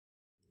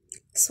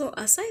So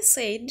as I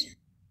said,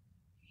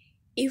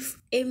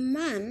 if a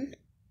man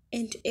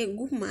and a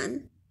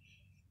woman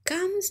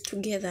comes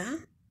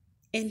together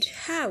and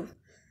have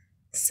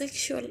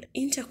sexual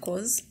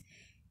intercourse,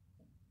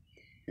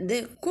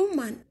 the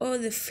woman or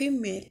the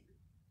female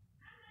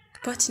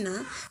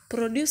partner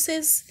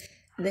produces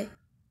the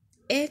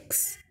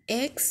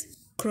XX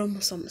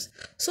chromosomes.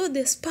 So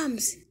the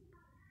sperms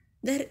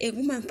that a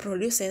woman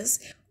produces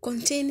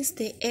contains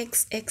the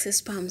XX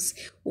sperms,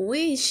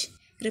 which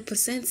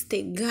represents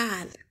the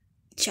girl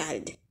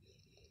child.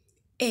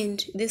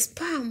 And the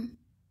sperm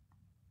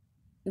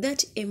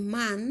that a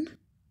man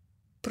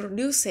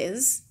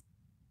produces,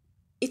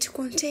 it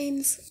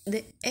contains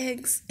the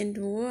X and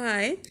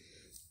Y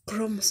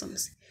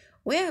chromosomes,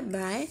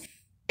 whereby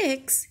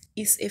X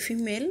is a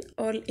female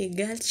or a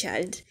girl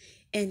child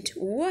and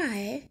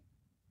Y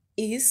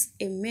is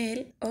a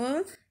male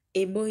or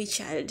a boy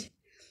child.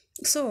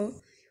 So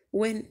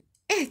when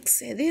the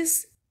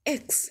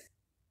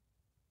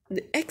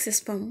X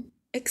sperm,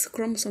 X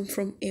chromosome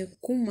from a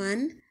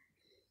woman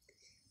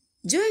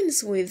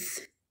joins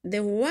with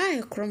the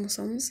Y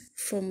chromosomes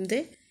from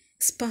the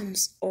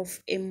sperms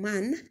of a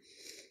man,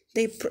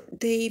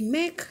 they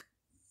make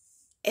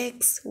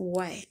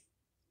XY,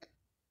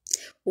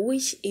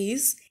 which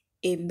is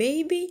a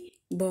baby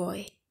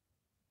boy.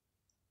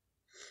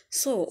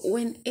 So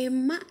when a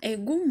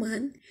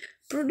woman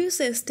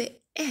produces the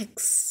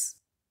X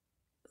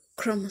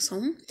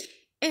chromosome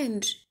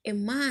and a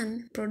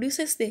man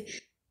produces the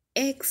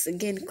X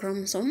again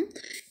chromosome,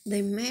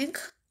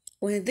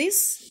 when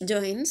this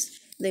joins,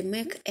 they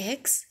make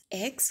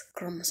XX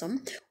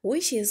chromosome,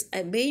 which is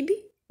a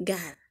baby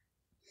girl.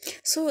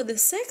 So the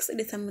sex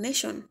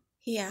determination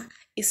here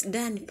is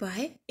done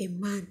by a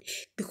man,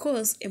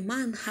 because a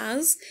man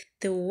has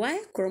the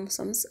Y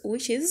chromosomes,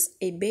 which is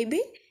a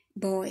baby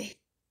boy.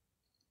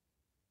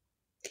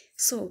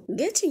 So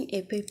getting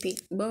a baby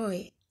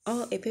boy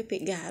or a baby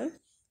girl,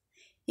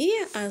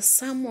 here are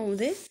some of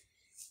the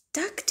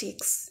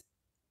tactics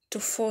to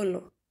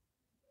follow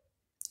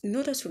in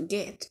order to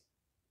get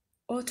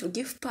or to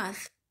give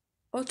birth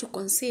or to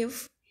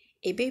conceive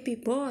a baby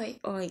boy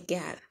or a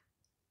girl.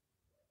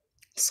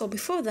 So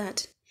before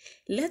that,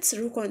 let's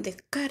look on the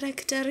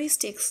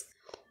characteristics.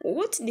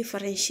 What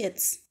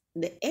differentiates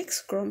the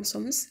X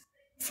chromosomes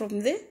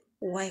from the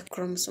Y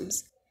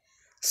chromosomes?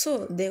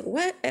 So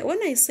when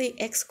I say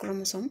X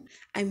chromosome,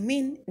 I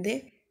mean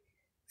the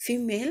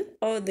female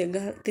or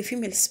the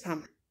female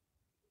sperm.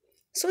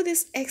 So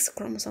this X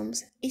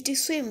chromosomes, it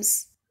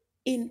swims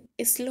in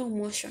a slow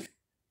motion.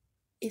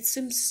 It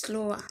swims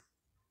slower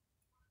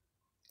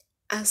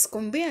as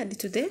compared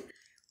to the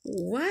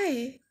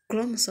Y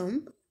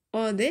chromosome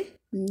or the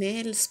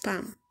male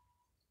sperm,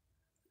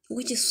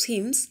 which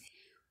swims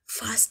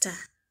faster.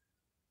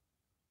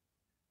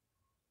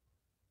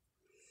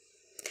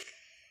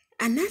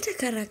 Another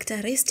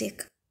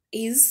characteristic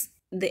is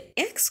the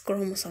X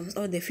chromosomes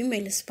or the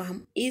female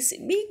sperm is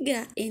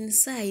bigger in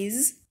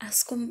size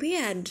as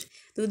compared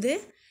to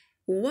the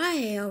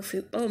Y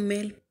or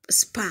male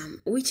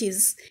sperm, which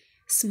is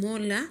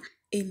smaller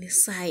in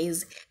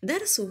size.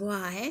 That's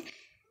why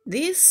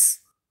this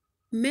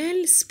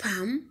male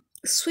sperm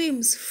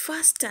swims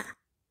faster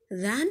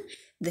than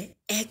the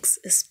X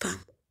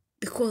sperm,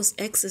 because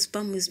X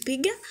sperm is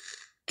bigger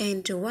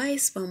and Y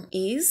sperm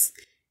is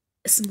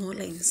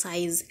smaller in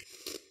size.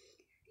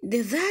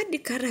 The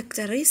third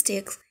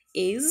characteristic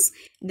is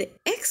the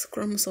X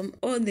chromosome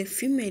or the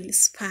female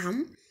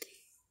sperm.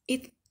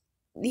 It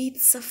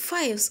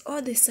survives,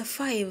 or they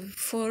survive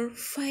for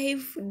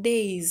 5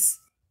 days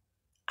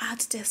at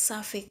the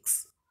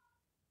cervix,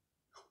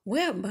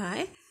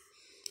 whereby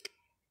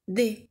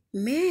the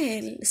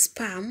male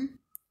sperm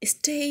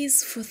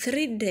stays for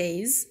 3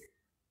 days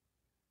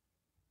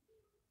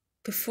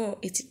before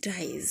it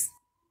dies.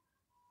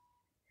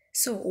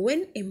 So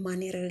when a man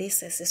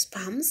releases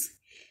sperms,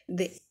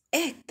 the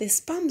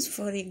sperms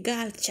for a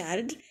girl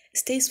child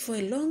stays for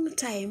a long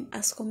time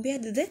as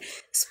compared to the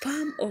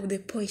sperm of the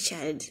boy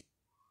child.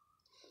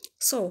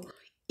 So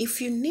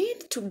if you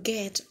need to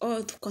get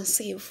or to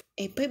conceive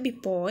a baby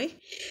boy,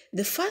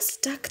 the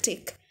first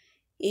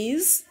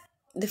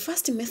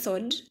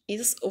method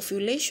is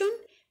ovulation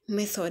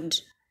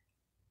method.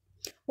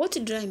 What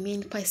do I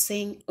mean by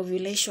saying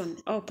ovulation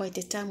or by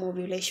the term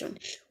ovulation?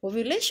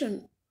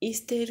 Ovulation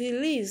is the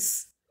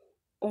release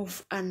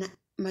of a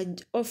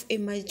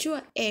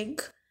mature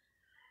egg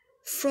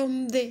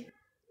from the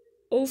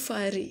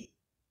ovary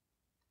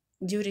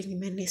during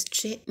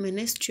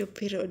menstrual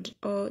period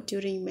or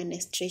during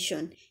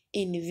menstruation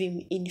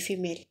in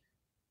female.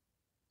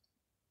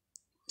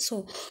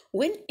 So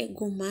when a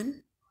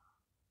woman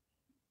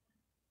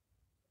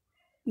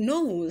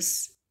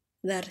knows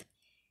that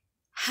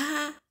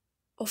her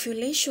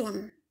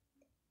ovulation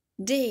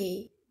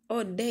day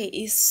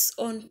is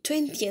on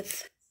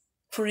 20th,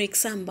 for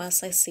example,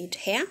 as I said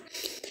here,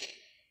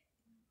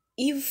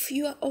 if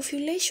your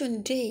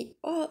ovulation day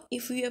or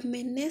if your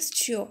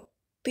menstrual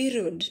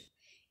period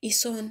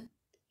is on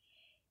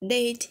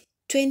date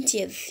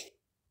 20th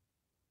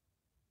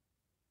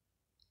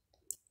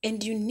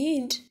and you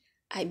need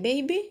a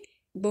baby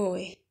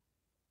boy.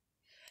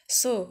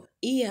 So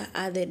here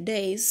are the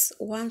days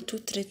 1, 2,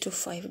 3 to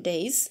 5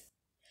 days.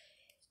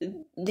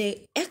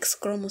 The X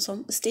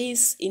chromosome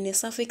stays in a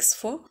suffix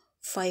for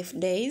 5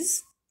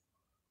 days,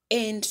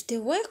 and the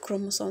Y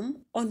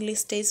chromosome only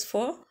stays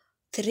for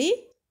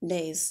 3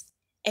 days.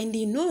 And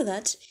you know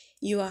that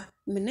your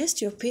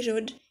menstrual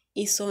period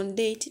is on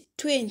date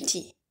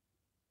 20.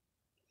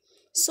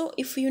 So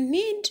if you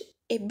need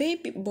a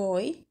baby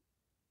boy,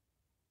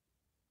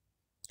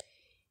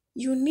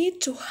 you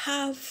need to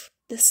have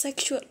the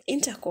sexual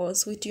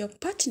intercourse with your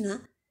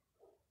partner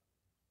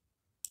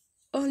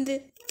on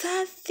the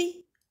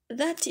 30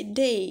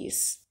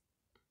 days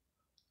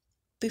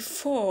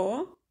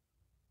before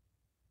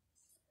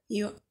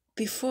your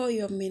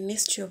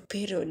menstrual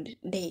period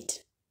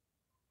date.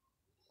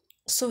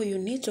 So you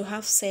need to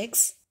have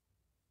sex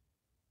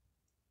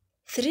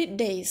 3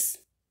 days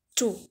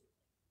to.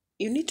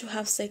 You need to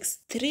have sex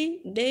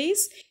 3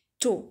 days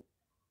to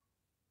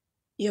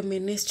your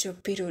menstrual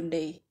period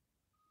day.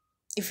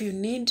 If you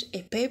need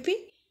a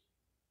baby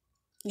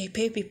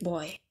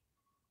boy,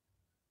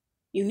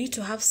 you need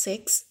to have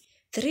sex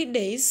 3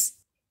 days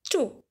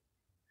to.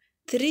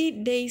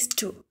 3 days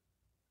to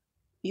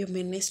your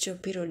menstrual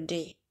period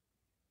day.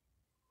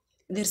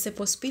 There's a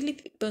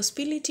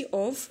possibility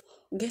of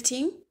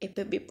getting a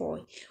baby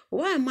boy.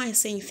 Why am I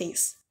saying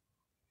this?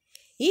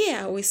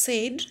 Here we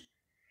said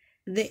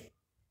the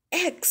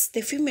eggs,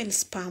 the female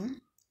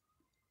sperm,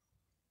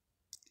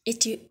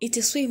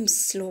 it swims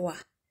slower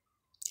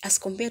as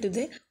compared to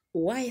the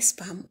Y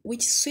sperm,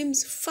 which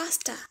swims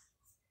faster.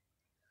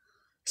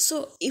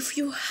 So if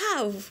you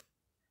have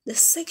the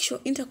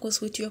sexual intercourse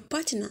with your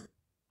partner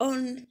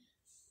on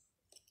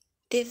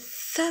the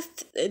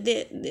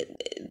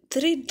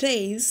 3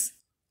 days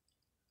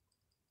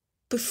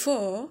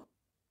before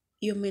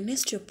your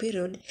menstrual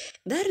period,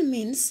 that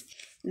means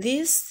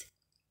this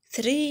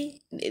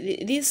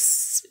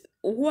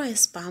Y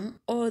sperm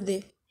or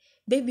the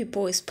baby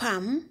boy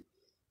sperm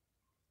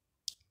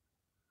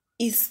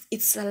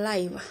it's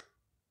alive.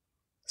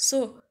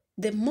 So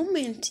the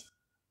moment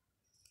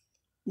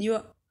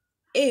you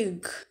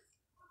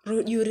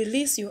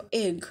release your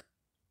egg,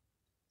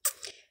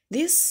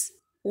 this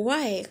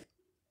Y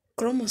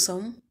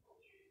chromosome,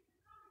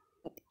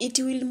 it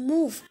will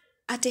move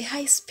at a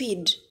high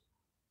speed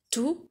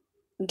to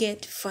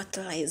get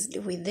fertilized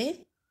with the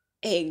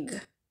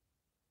egg.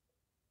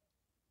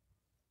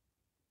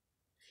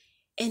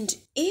 And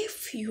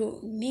if you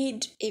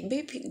need a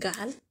baby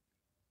girl,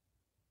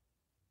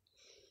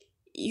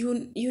 you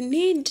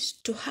need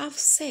to have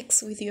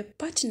sex with your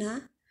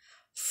partner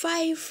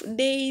 5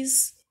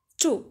 days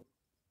to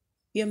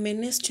your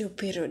menstrual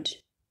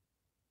period.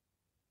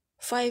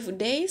 5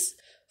 days,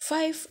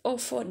 5 or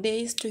 4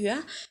 days to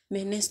your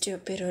menstrual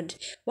period.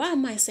 Why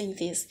am I saying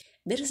this?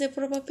 There is a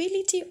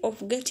probability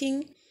of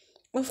getting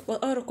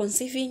or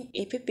conceiving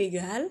a baby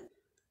girl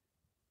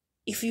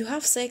if you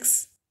have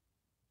sex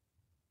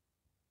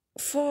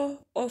 4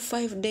 or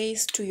 5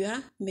 days to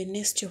your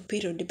menstrual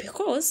period,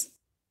 because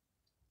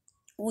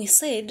we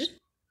said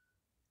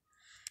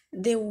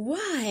the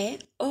Y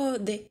or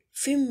the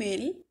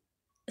female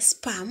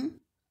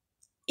sperm,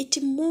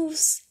 it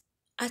moves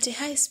at a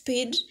high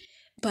speed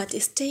but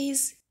it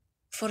stays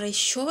for a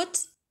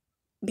short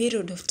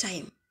period of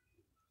time.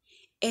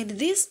 And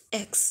this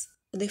X,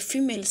 the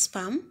female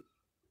sperm,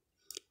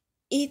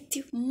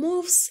 it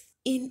moves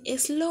in a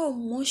slow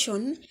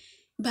motion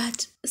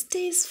but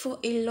stays for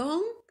a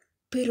long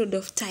period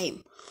of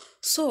time.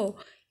 So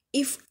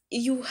if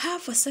you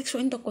have a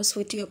sexual intercourse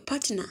with your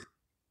partner,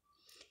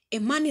 a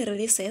man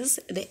releases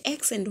the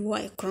X and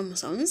Y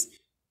chromosomes.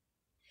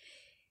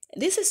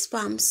 These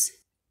sperms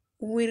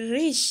will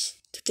reach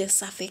to the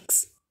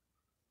cervix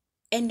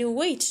and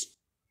wait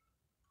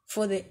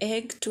for the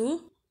egg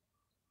to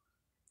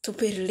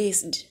be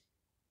released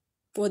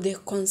for the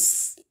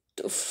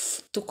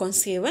to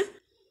conceive.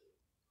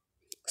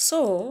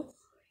 So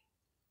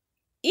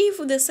if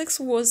the sex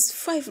was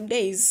 5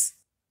 days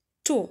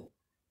to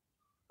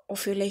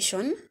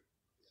ovulation,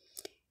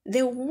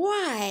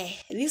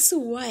 this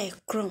Y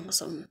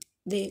chromosome,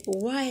 the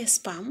Y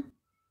sperm,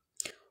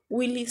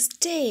 will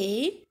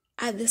stay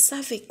at the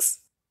cervix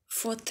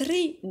for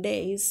 3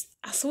 days.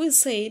 As we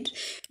said,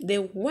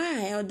 the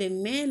Y or the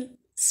male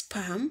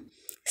sperm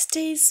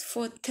stays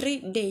for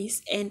 3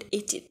 days and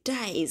it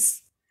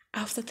dies.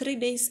 After 3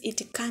 days,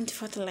 it can't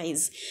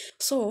fertilize.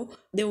 So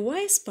the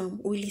Y sperm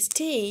will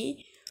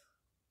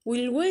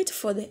wait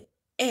for the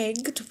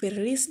egg to be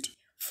released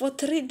for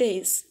 3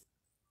 days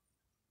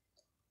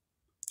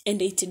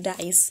and it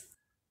dies.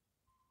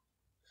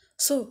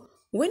 So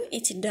when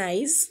it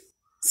dies,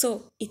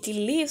 so it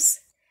leaves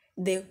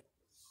the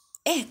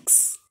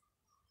X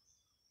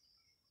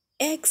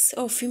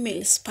or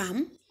female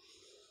sperm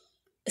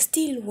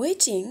still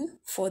waiting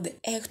for the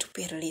egg to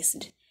be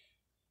released.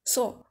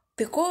 So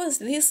because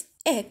this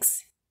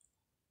X,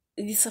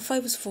 it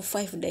survives for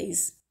 5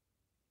 days.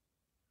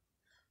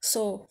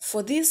 So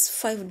for these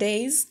 5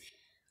 days,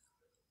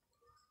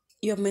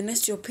 your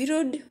menstrual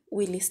period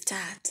will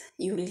start.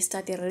 You will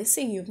start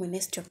releasing your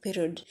menstrual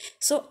period.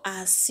 So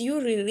as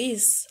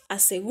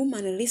a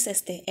woman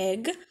releases the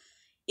egg,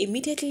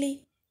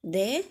 immediately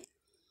the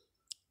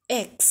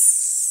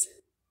eggs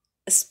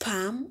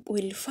sperm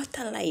will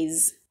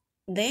fertilize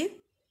the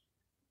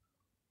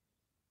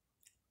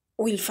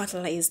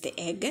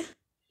egg,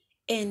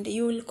 and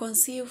you will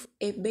conceive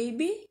a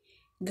baby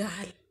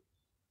girl.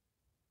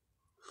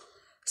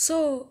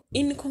 So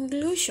in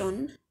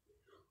conclusion,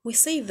 we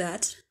say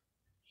that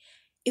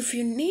if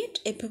you need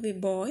a baby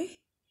boy,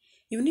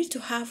 you need to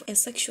have a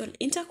sexual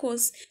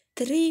intercourse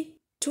 2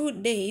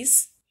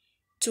 days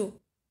to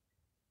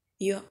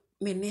your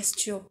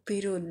menstrual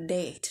period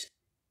date.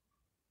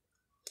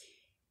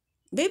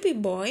 Baby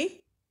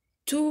boy,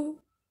 2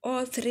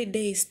 or 3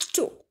 days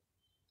to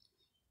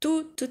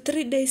 2 to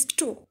 3 days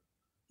to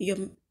your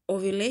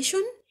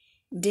ovulation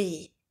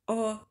day,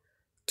 or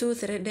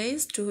 2-3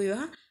 days to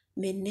your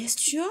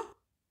menstrual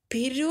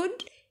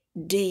period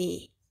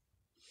day.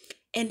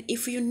 And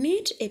if you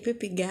need a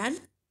baby girl,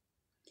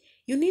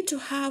 you need to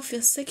have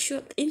your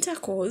sexual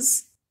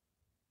intercourse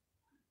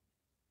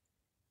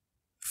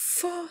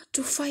 4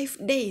 to 5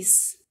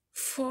 days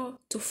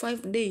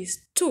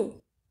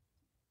to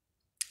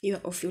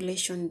your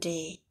ovulation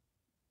day,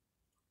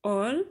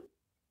 or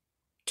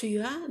to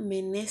your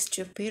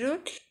menstrual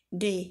period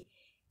day.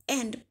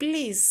 And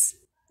please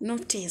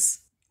notice,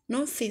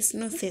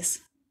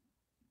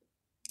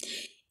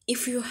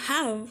 if you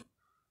have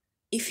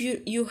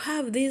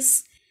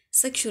this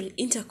sexual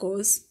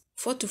intercourse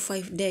 4 to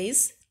 5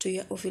 days to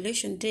your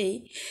ovulation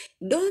day,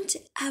 don't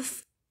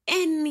have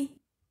any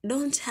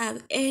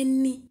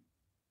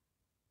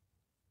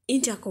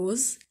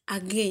intercourse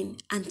again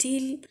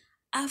until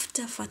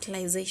after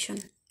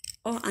fertilization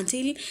or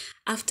until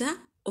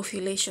after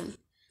ovulation.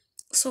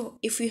 So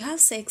if you have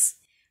sex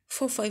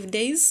 4-5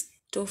 days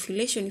to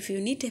ovulation, if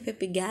you need a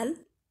baby girl,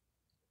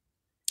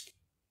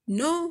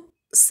 no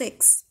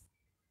sex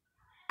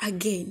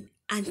again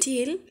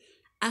until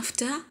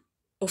after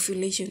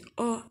ovulation,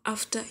 or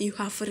after you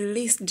have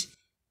released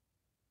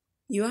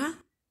your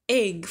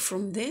egg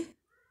from the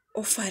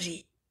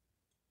ovary.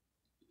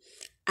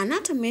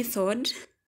 Another method